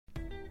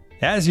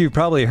As you've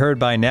probably heard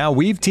by now,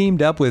 we've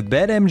teamed up with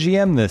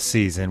BetMGM this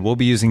season. We'll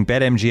be using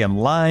BetMGM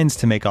lines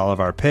to make all of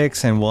our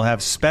picks, and we'll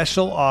have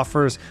special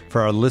offers for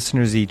our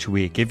listeners each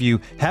week. If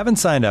you haven't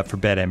signed up for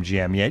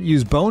BetMGM yet,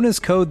 use bonus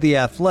code The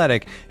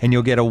Athletic, and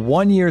you'll get a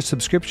 1-year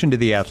subscription to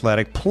The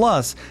Athletic,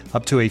 plus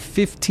up to a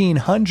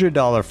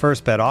 $1,500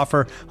 first bet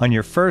offer on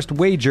your first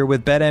wager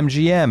with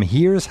BetMGM.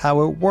 Here's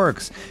how it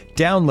works.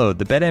 Download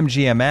the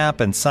BetMGM app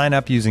and sign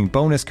up using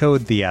bonus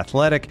code The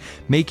Athletic.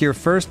 Make your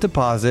first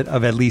deposit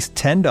of at least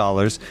 $10.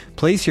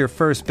 Place your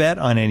first bet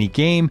on any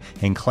game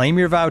and claim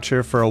your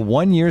voucher for a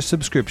 1-year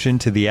subscription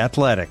to The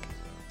Athletic.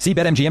 See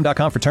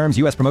BetMGM.com for terms.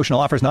 U.S. promotional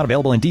offers not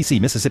available in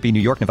D.C., Mississippi, New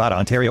York, Nevada,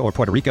 Ontario, or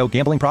Puerto Rico.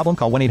 Gambling problem?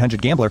 Call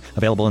 1-800-GAMBLER.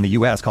 Available in the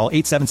U.S. Call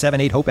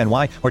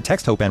 877-8-HOPE-NY or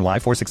text HOPE-NY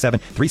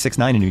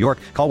 467-369 in New York.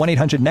 Call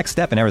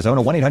 1-800-NEXT-STEP in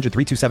Arizona.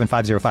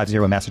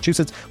 1-800-327-5050 in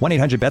Massachusetts.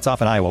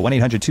 1-800-BETS-OFF in Iowa.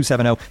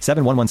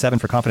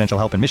 1-800-270-7117 for confidential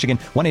help in Michigan.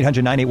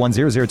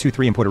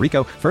 1-800-981-0023 in Puerto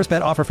Rico. First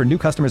bet offer for new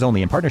customers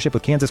only in partnership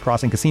with Kansas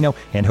Crossing Casino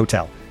and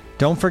Hotel.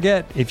 Don't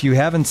forget, if you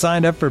haven't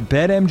signed up for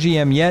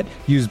BetMGM yet,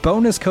 use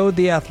bonus code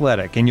The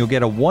Athletic, and you'll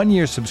get a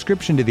 1-year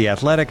subscription to The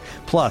Athletic,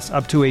 plus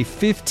up to a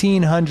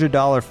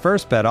 $1,500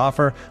 first bet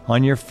offer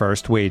on your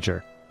first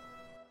wager.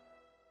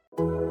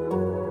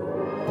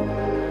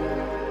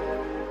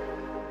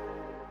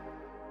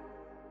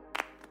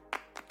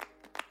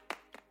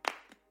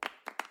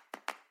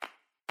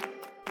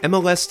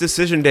 MLS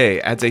Decision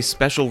Day adds a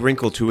special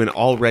wrinkle to an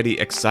already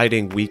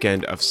exciting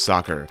weekend of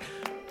soccer.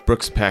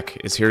 Brooks Peck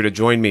is here to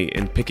join me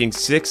in picking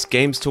 6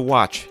 games to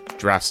watch,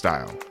 draft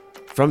style.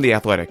 From The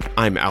Athletic,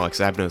 I'm Alex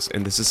Abnos,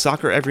 and this is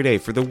Soccer Every Day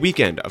for the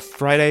weekend of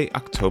Friday,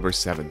 October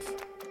 7th.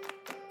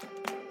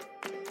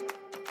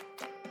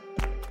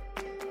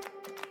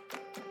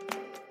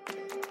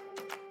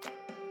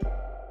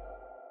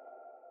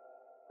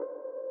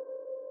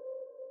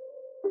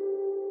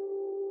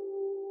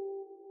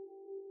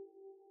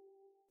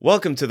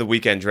 Welcome to the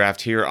weekend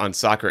draft here on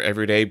Soccer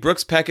Every Day.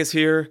 Brooks Peck is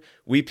here.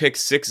 We pick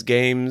 6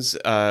 games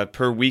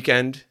per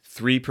weekend,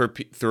 3 per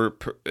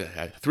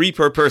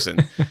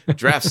person,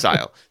 draft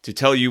style. To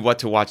tell you what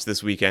to watch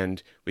this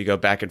weekend, we go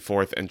back and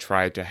forth and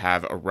try to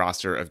have a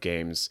roster of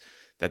games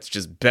that's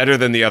just better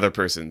than the other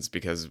person's,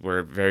 because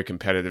we're very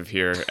competitive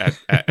here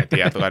at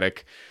The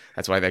Athletic.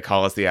 That's why they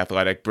call us The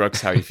Athletic.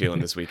 Brooks, how are you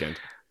feeling this weekend?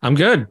 I'm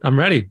good. I'm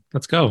ready.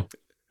 Let's go.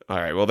 All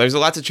right. Well, there's a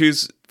lot to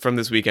choose from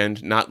this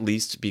weekend, not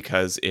least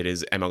because it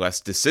is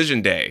MLS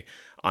Decision Day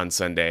on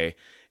Sunday.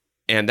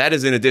 And that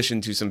is in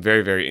addition to some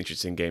very, very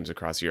interesting games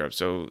across Europe.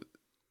 So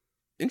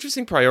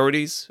interesting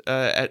priorities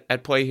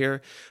at play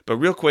here. But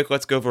real quick,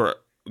 let's go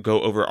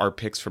over our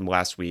picks from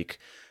last week.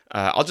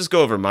 I'll just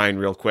go over mine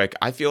real quick.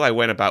 I feel I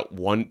went about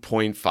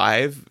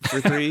 1.5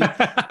 for 3.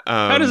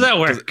 How does that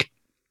work?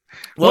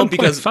 Well,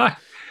 1.5.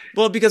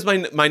 Because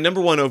my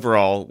number 1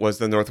 overall was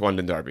the North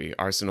London Derby,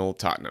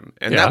 Arsenal-Tottenham.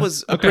 And that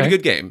was a pretty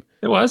good game.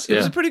 It was, yeah. It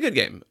was a pretty good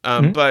game.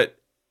 But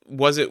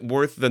was it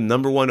worth the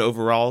number 1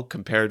 overall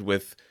compared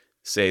with,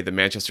 say, the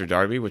Manchester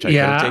Derby, which I could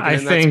have taken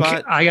in that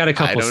spot? I got a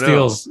couple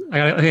steals.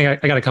 I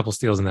got a couple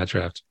steals in that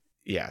draft.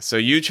 Yeah, so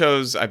you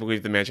chose, I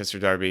believe, the Manchester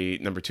Derby,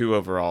 number 2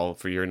 overall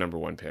for your number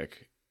 1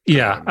 pick.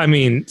 Yeah,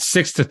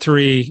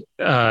 6-3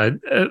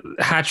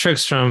 hat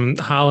tricks from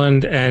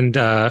Haaland and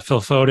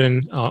Phil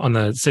Foden on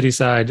the City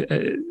side.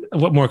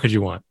 What more could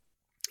you want?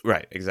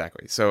 Right,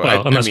 exactly. So,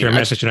 unless you're a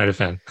Manchester United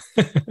fan,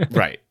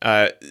 right?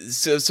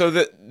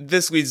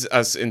 This leads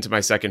us into my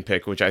second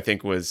pick, which I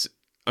think was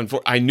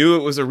I knew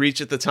it was a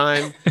reach at the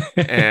time,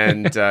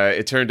 and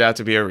it turned out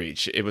to be a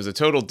reach. It was a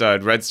total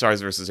dud. Red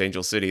Stars versus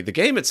Angel City. The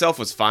game itself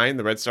was fine.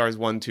 The Red Stars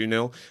won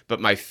 2-0,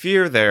 but my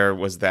fear there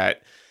was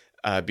that.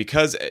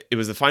 Because it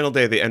was the final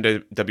day of the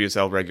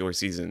NWSL regular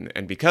season,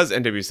 and because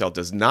NWSL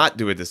does not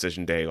do a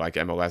decision day like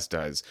MLS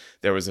does,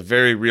 there was a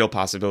very real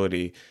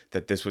possibility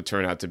that this would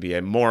turn out to be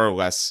a more or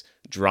less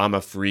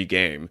drama-free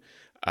game.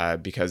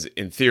 Because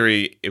in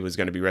theory, it was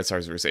going to be Red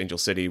Stars versus Angel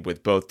City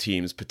with both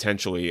teams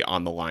potentially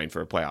on the line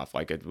for a playoff.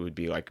 Like it would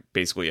be like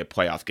basically a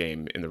playoff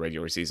game in the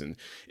regular season.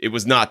 It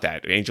was not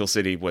that. Angel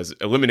City was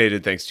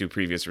eliminated thanks to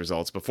previous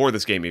results before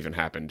this game even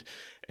happened.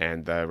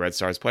 And the Red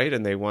Stars played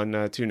and they won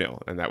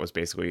 2-0. And that was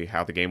basically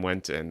how the game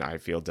went. And I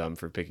feel dumb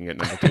for picking it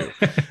number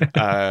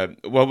 2.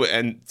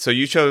 And so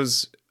you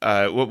chose,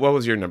 what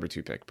was your number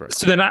 2 pick, Brooks?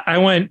 So then I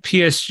went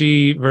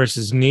PSG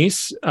versus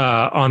Nice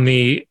on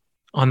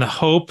the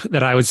hope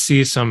that I would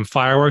see some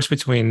fireworks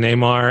between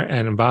Neymar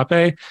and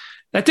Mbappe.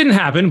 That didn't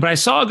happen, but I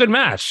saw a good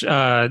match.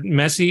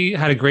 Messi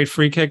had a great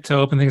free kick to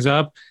open things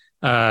up.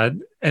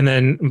 And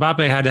then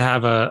Mbappe had to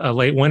have a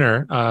late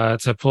winner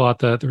to pull out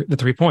the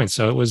 3 points.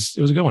 So it was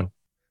a good one.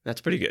 That's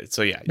pretty good.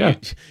 So yeah.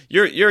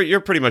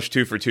 You're pretty much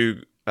 2 for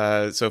 2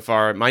 so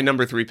far. My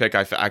number 3 pick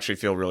I actually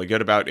feel really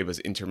good about. It was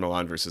Inter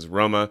Milan versus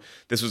Roma.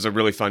 This was a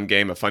really fun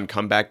game, a fun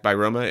comeback by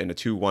Roma in a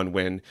 2-1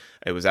 win.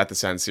 It was at the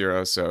San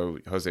Siro, so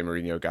Jose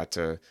Mourinho got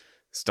to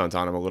stunt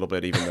on him a little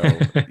bit, even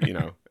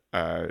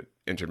though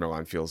Inter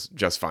Milan feels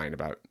just fine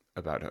about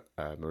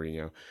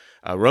Mourinho.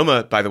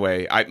 Roma, by the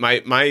way,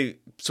 my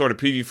sort of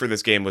preview for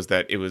this game was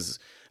that it was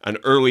an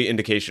early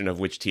indication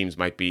of which teams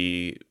might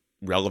be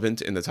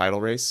relevant in the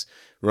title race.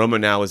 Roma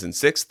now is in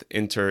 6th.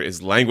 Inter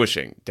is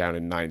languishing down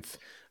in 9th.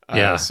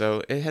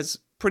 So it has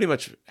pretty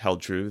much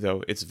held true,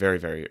 though it's very,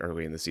 very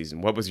early in the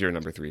season. What was your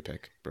number 3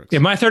 pick, Brooks? Yeah,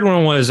 my third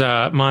one was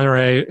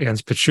Monterrey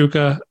against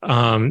Pachuca,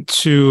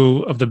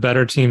 two of the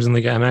better teams in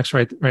Liga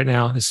MX right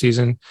now this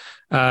season.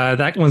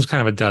 That one's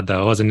kind of a dud,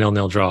 though. It was a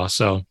 0-0 draw,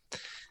 so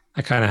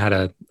I kind of had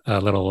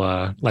a little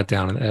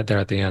letdown there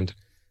at the end.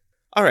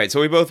 All right,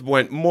 so we both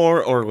went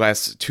more or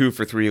less 2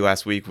 for 3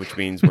 last week, which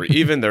means we're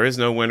even. There is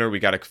no winner. We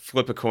got to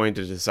flip a coin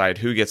to decide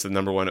who gets the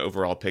number 1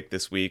 overall pick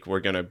this week. We're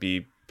going to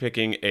be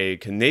picking a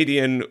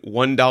Canadian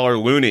 $1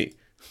 loonie.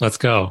 Let's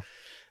go.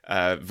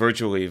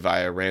 Virtually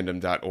via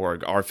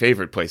random.org, our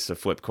favorite place to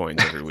flip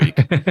coins every week.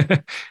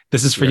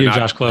 This is for you,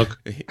 Josh Cloak.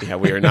 Yeah,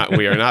 we are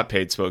not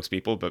paid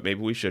spokespeople, but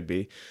maybe we should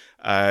be.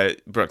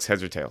 Brooks,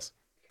 heads or tails?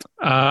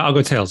 I'll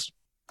go tails.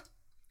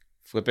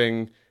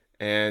 Flipping,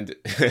 and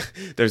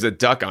there's a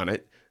duck on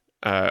it.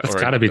 It's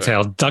got to be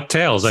tails. Duck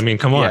tails. I mean,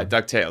 come on. Yeah,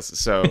 duck tails.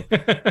 So,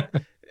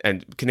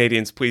 and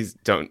Canadians, please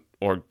don't,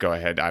 or go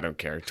ahead. I don't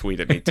care. Tweet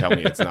at me. Tell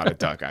me it's not a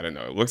duck. I don't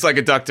know. It looks like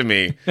a duck to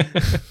me.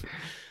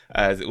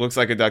 It looks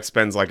like a duck,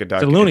 spends like a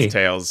duck. It's a loony. It's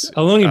tails.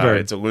 A loony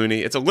bird. It's a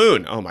loony. It's a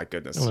loon. Oh my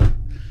goodness.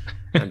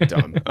 I'm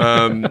dumb.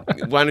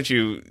 Why don't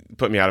you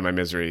put me out of my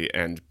misery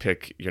and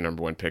pick your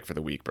number 1 pick for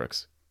the week,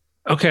 Brooks?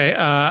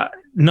 Okay.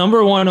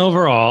 Number 1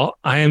 overall,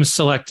 I am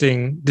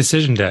selecting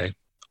Decision Day.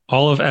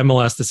 All of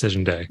MLS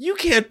Decision Day. You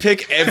can't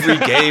pick every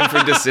game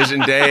for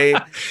Decision Day.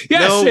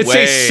 Yes, no it's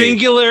way. a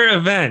singular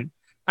event.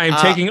 I'm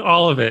taking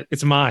all of it.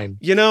 It's mine.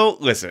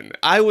 Listen,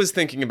 I was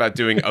thinking about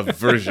doing a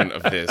version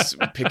of this,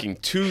 picking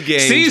 2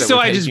 games. See, so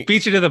I just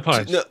beat you to the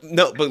punch.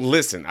 No, but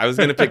listen, I was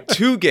going to pick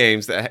 2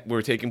 games that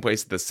were taking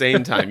place at the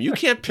same time. You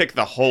can't pick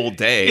the whole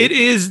day. It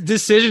is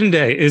Decision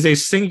Day. It is a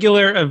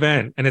singular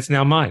event, and it's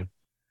now mine.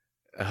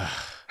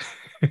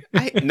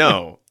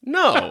 No.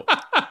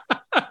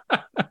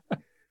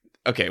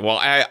 Okay, well,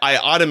 I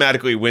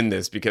automatically win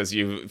this because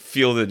you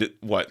fielded,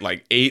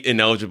 8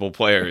 ineligible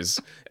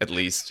players, at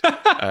least,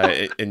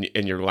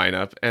 in your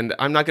lineup, and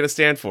I'm not going to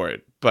stand for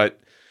it,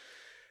 but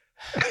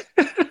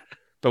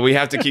we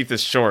have to keep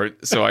this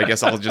short, so I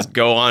guess I'll just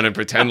go on and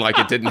pretend like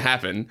it didn't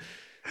happen.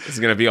 It's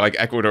going to be like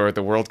Ecuador at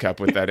the World Cup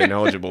with that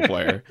ineligible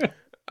player.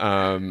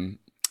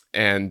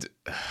 And...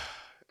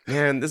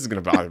 Man, this is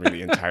going to bother me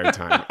the entire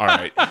time. All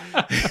right.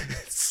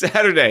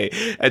 Saturday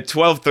at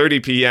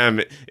 12:30 p.m.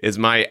 is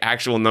my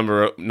actual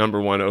number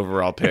 1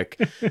 overall pick.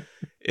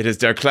 It is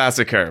Der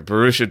Klassiker,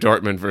 Borussia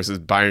Dortmund versus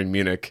Bayern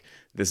Munich.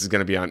 This is going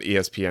to be on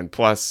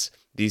ESPN+.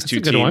 These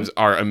two teams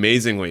are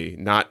amazingly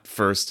not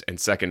first and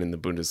second in the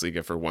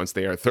Bundesliga for once.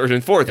 They are third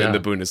and fourth in the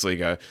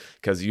Bundesliga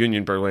because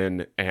Union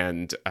Berlin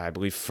and I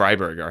believe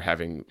Freiburg are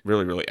having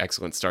really, really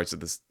excellent starts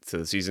to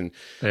the season.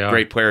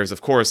 Great players, of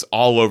course,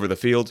 all over the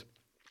field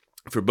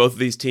for both of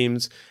these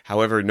teams.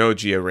 However, no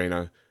Gio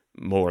Reyna,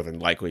 more than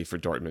likely for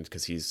Dortmund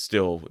because he's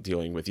still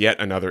dealing with yet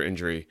another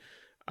injury,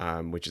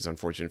 which is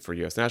unfortunate for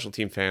U.S. national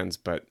team fans,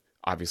 but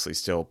obviously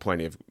still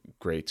plenty of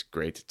great,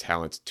 great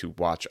talent to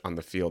watch on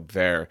the field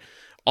there.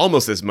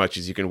 Almost as much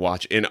as you can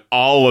watch in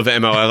all of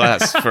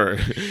MLS for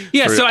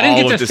so I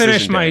didn't get to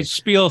finish my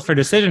spiel for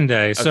Decision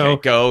Day. So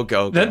go.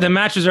 The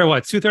matches are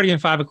 2:30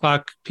 and 5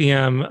 o'clock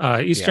p.m.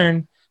 Eastern.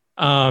 Yeah.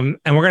 And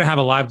we're going to have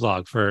a live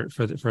blog for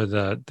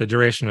the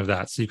duration of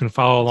that. So you can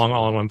follow along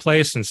all in one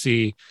place and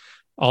see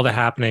all the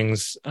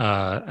happenings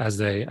as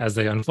they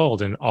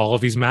unfold in all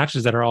of these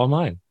matches that are all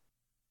mine.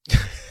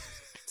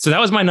 So that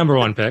was my number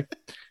 1 pick.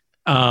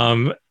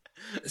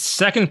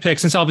 Second pick,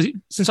 since I'll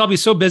be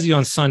so busy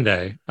on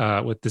Sunday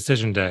with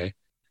Decision Day.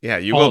 Yeah,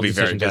 you will be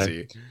very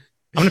busy.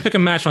 I'm going to pick a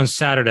match on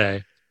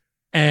Saturday,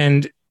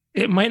 and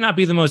it might not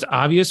be the most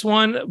obvious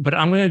one, but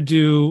I'm going to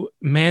do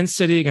Man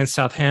City against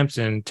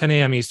Southampton, 10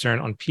 a.m. Eastern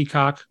on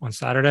Peacock on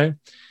Saturday.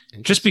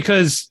 Just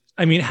because,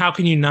 I mean, how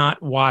can you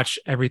not watch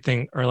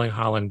everything Erling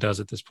Haaland does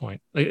at this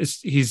point?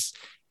 He's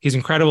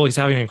incredible. He's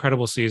having an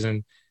incredible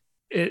season.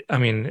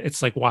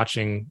 It's like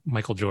watching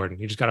Michael Jordan.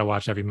 You just got to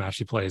watch every match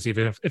he plays,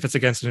 even if it's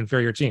against an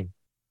inferior team.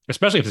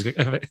 Especially if it's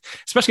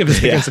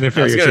against an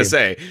inferior team. I was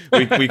going to say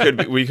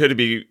we could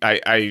be.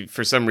 I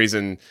for some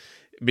reason,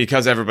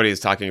 because everybody is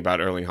talking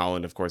about Erling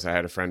Haaland, of course, I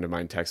had a friend of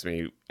mine text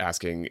me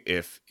asking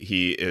if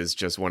he is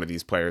just one of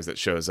these players that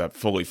shows up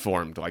fully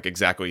formed, like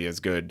exactly as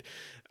good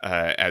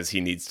as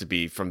he needs to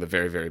be from the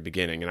very, very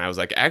beginning. And I was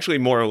like, actually,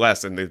 more or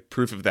less. And the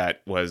proof of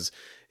that was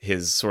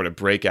his sort of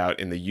breakout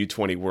in the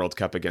U20 World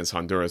Cup against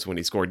Honduras when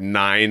he scored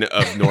 9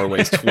 of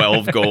Norway's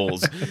 12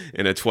 goals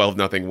in a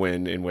 12-0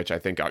 win, in which I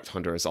think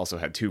Honduras also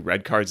had 2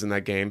 red cards in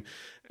that game.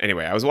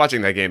 Anyway, I was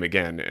watching that game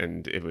again,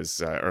 and it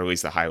was, or at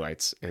least the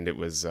highlights, and it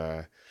was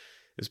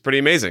pretty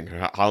amazing.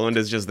 Haaland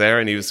is just there,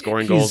 and he was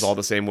scoring goals all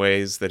the same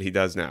ways that he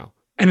does now.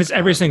 And it's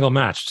every single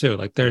match, too.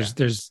 Like,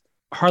 there's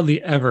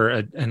hardly ever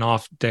an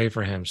off day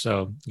for him,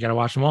 so you got to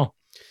watch them all.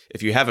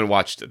 If you haven't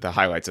watched the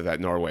highlights of that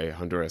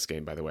Norway-Honduras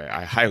game, by the way,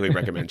 I highly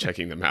recommend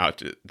checking them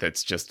out.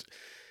 That's just,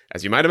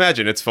 as you might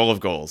imagine, it's full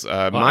of goals.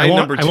 I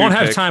won't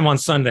have time on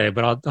Sunday,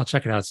 but I'll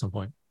check it out at some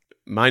point.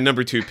 my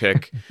number 2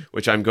 pick,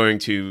 which I'm going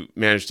to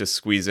manage to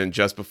squeeze in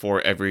just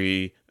before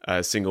every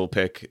single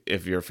pick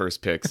of your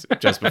first picks,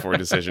 just before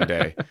decision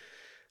day.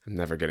 I'm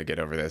never going to get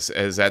over this.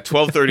 Is at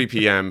 12:30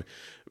 p.m.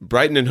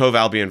 Brighton and Hove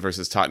Albion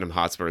versus Tottenham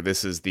Hotspur.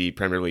 This is the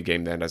Premier League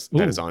game that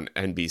is on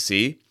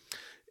NBC.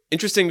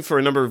 Interesting for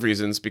a number of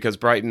reasons, because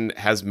Brighton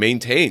has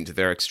maintained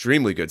their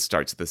extremely good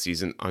start to the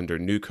season under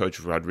new coach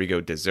Rodrigo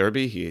De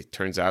Zerbi. He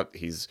turns out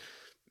he's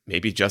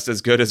maybe just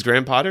as good as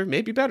Graham Potter,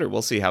 maybe better.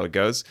 We'll see how it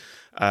goes.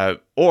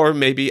 Or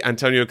maybe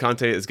Antonio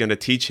Conte is going to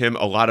teach him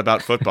a lot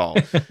about football,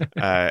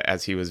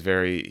 as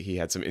he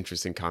had some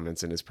interesting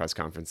comments in his press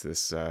conference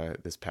this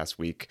past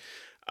week.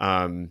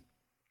 Tottenham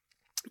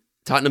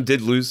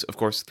did lose, of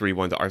course,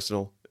 3-1 to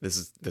Arsenal. This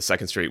is the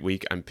second straight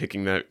week I'm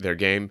picking their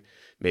game.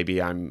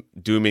 Maybe I'm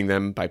dooming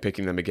them by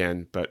picking them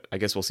again, but I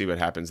guess we'll see what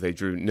happens. They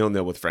drew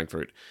 0-0 with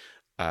Frankfurt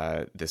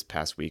this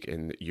past week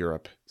in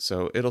Europe.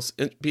 So it'll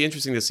be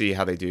interesting to see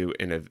how they do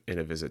in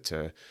a visit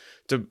to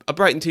a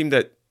Brighton team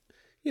that,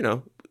 you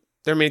know,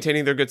 they're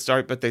maintaining their good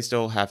start, but they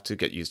still have to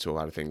get used to a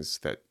lot of things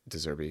that De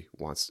Zerbi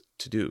wants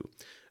to do.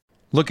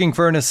 Looking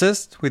for an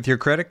assist with your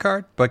credit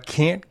card, but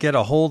can't get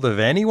a hold of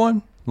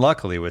anyone?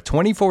 Luckily, with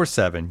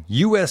 24/7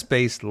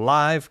 U.S.-based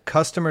live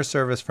customer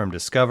service from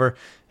Discover,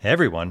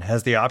 everyone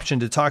has the option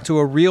to talk to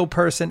a real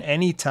person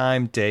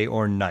anytime, day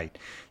or night.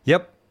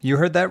 Yep, you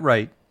heard that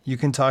right. You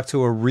can talk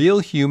to a real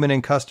human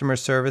in customer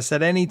service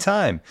at any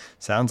time.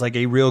 Sounds like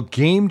a real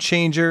game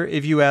changer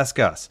if you ask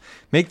us.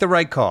 Make the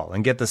right call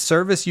and get the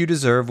service you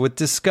deserve with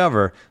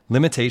Discover.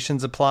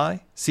 Limitations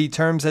apply. See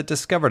terms at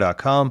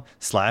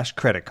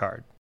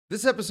discover.com/creditcard.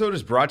 This episode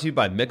is brought to you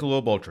by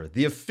Michelob Ultra,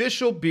 the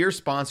official beer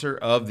sponsor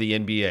of the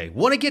NBA.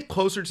 Want to get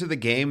closer to the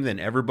game than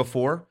ever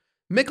before?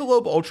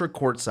 Michelob Ultra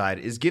Courtside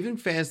is giving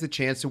fans the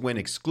chance to win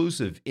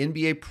exclusive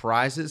NBA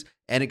prizes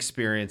and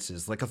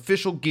experiences like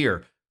official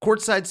gear,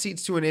 courtside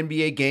seats to an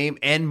NBA game,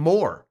 and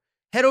more.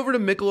 Head over to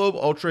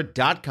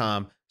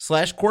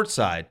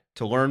MichelobUltra.com/courtside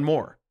to learn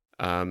more.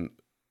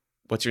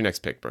 What's your next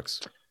pick,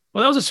 Brooks?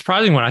 Well, that was a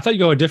surprising one. I thought you'd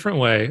go a different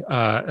way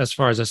as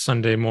far as a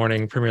Sunday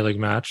morning Premier League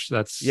match.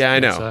 That's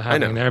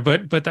happening there,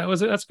 but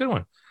that's a good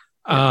one.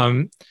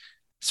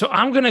 So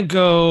I'm gonna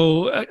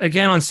go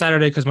again on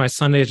Saturday because my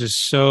Sunday is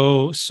just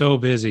so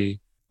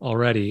busy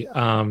already.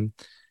 I'm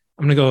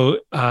gonna go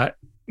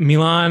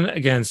Milan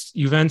against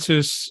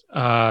Juventus,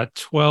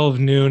 12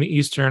 noon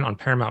Eastern on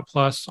Paramount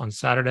Plus on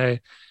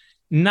Saturday.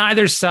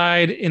 Neither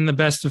side in the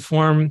best of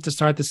form to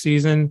start the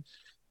season.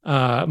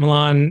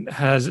 Milan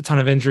has a ton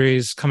of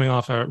injuries coming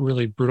off a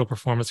really brutal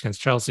performance against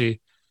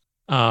Chelsea.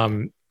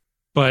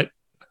 But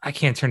I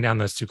can't turn down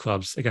those two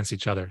clubs against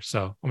each other.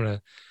 So I'm going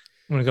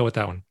to go with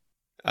that one.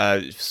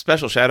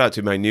 Special shout out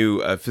to my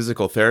new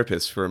physical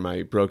therapist for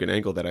my broken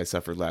ankle that I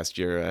suffered last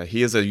year.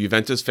 He is a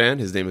Juventus fan.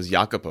 His name is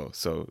Jacopo.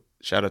 So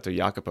shout out to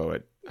Jacopo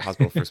at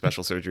Hospital for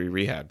Special Surgery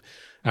Rehab.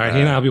 All right,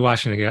 he and I'll be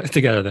watching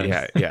together then.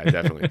 Yeah,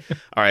 definitely.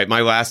 All right, my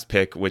last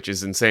pick, which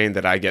is insane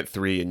that I get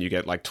 3 and you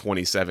get like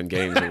 27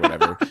 games or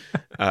whatever.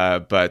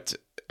 But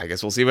I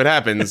guess we'll see what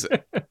happens.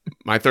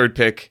 My third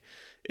pick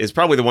is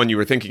probably the one you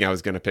were thinking I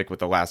was going to pick with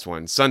the last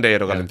one. Sunday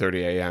at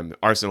 11:30 a.m.,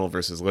 Arsenal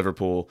versus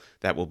Liverpool.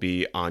 That will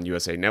be on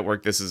USA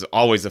Network. This is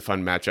always a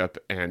fun matchup,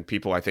 and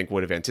people, I think,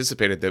 would have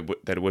anticipated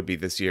that it would be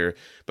this year.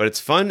 But it's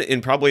fun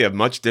in probably a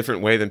much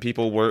different way than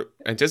people were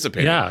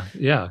anticipating.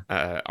 Yeah.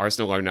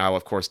 Arsenal are now,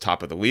 of course,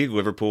 top of the league.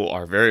 Liverpool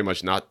are very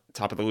much not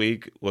top of the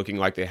league, looking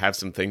like they have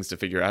some things to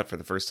figure out for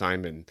the first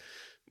time in,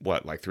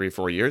 3 or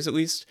 4 years at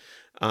least.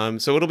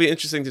 So it'll be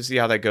interesting to see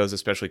how that goes,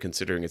 especially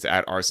considering it's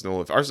at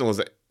Arsenal. If Arsenal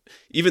is...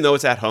 Even though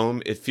it's at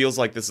home, it feels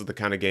like this is the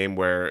kind of game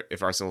where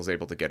if Arsenal is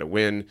able to get a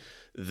win,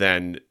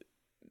 then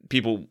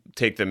people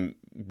take them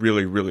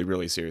really, really,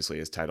 really seriously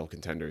as title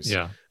contenders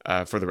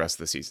for the rest of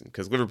the season.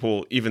 Because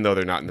Liverpool, even though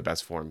they're not in the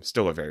best form,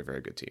 still a very,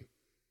 very good team.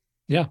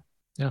 Yeah.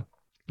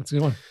 That's a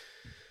good one.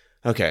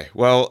 Okay.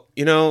 Well,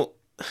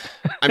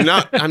 I'm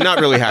not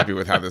really happy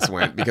with how this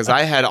went because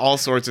I had all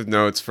sorts of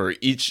notes for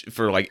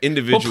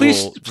individual.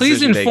 Well,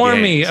 please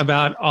inform me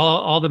about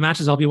all the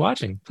matches I'll be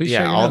watching. Please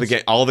share all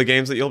the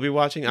games that you'll be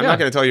watching. I'm not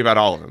going to tell you about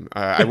all of them.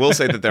 I will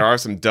say that there are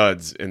some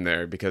duds in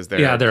there because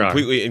they're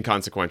completely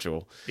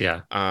inconsequential.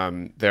 Yeah.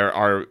 There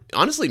are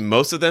honestly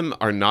most of them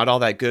are not all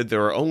that good.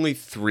 There are only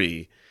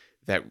 3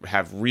 that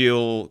have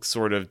real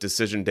sort of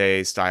decision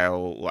day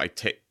style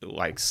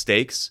like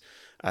stakes.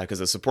 Because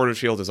the Supporters'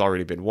 Shield has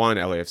already been won.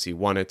 LAFC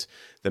won it.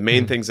 The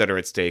main things that are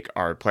at stake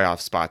are playoff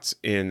spots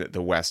in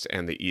the West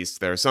and the East.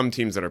 There are some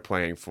teams that are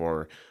playing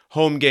for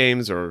home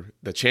games or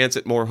the chance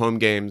at more home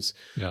games.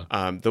 Yeah.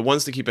 The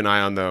ones to keep an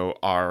eye on, though,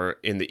 are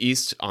in the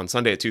East on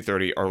Sunday at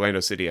 2:30,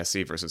 Orlando City SC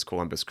versus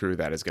Columbus Crew.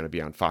 That is going to be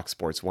on Fox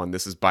Sports 1.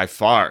 This is by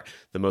far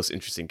the most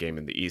interesting game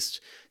in the East.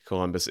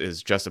 Columbus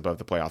is just above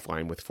the playoff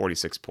line with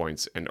 46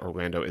 points, and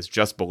Orlando is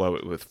just below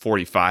it with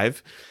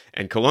 45.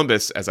 And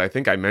Columbus, as I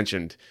think I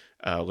mentioned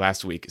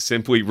last week,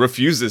 simply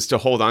refuses to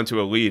hold on to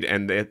a lead,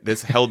 and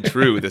this held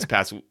true this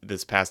past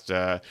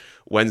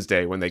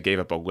Wednesday when they gave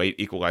up a late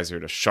equalizer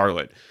to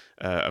Charlotte,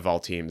 of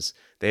all teams.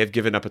 They have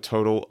given up a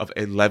total of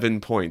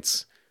 11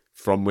 points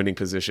from winning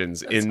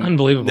positions. That's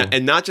unbelievable.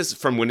 And not just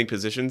from winning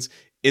positions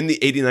in the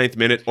 89th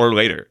minute or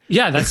later.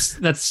 Yeah,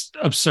 that's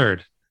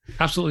absurd.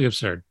 Absolutely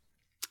absurd.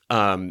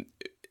 And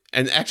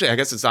actually, I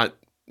guess it's not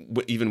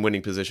even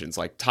winning positions,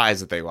 like ties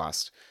that they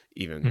lost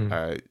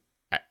even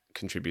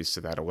contributes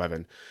to that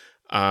 11.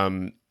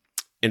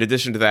 In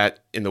addition to that,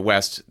 in the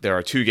West, there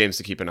are 2 games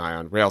to keep an eye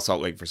on. Real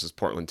Salt Lake versus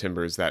Portland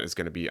Timbers. That is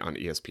going to be on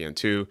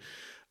ESPN2.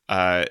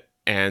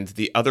 And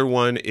the other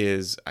one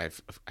is, I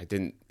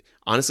didn't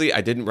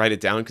write it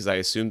down because I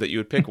assumed that you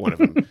would pick one of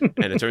them.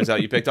 And it turns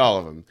out you picked all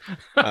of them.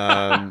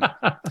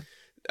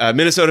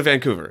 Minnesota,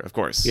 Vancouver, of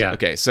course. Yeah.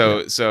 Okay,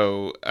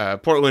 so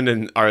Portland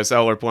and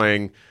RSL are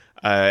playing.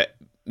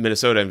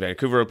 Minnesota and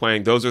Vancouver are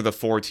playing. Those are the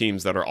 4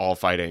 teams that are all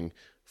fighting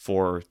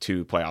for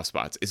 2 playoff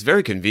spots. It's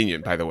very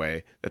convenient, by the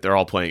way, that they're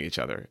all playing each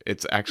other.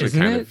 It's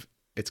actually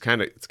it's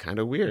kind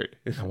of weird.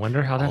 I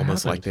wonder how that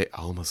almost happened.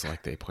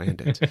 like they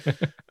planned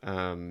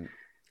it.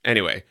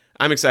 Anyway,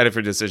 I'm excited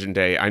for Decision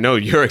Day. I know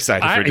you're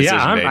excited for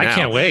Decision Day now. I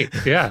can't wait.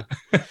 Yeah.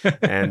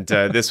 And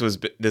this was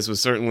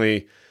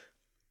certainly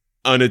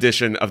an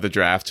edition of the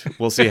draft.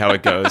 We'll see how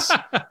it goes.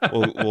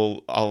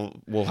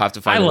 We'll have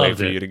to find a way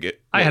for you to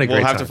get. I had a great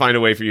We'll have time. to find a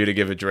way for you to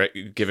give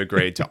a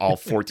grade to all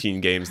 14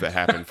 games that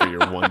happened for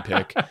your one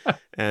pick.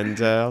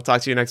 And I'll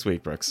talk to you next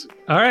week, Brooks.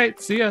 All right.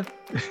 See ya.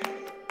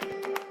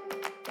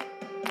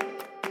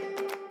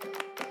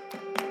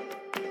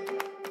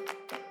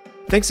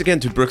 Thanks again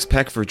to Brooks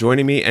Peck for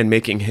joining me and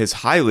making his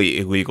highly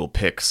illegal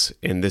picks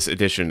in this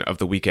edition of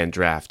the Weekend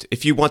Draft.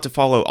 If you want to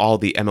follow all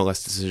the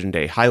MLS Decision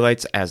Day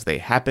highlights as they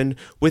happen,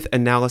 with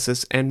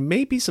analysis and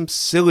maybe some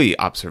silly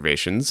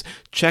observations,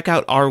 check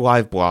out our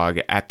live blog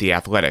at The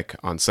Athletic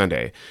on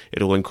Sunday.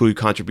 It'll include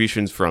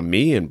contributions from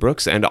me and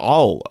Brooks and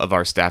all of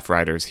our staff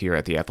writers here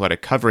at The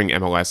Athletic covering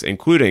MLS,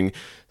 including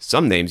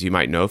some names you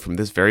might know from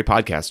this very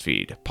podcast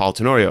feed: Paul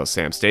Tenorio,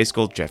 Sam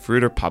Stejskal, Jeff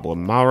Ruder, Pablo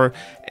Maurer,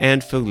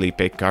 and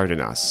Felipe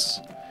Cardenas.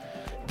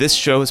 This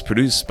show is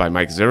produced by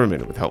Mike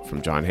Zimmerman with help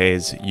from John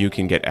Hayes. You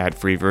can get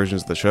ad-free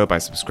versions of the show by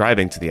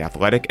subscribing to The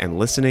Athletic and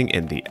listening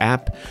in the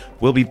app.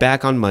 We'll be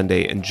back on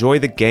Monday. Enjoy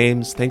the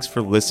games. Thanks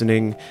for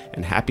listening,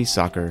 and happy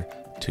soccer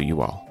to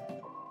you all.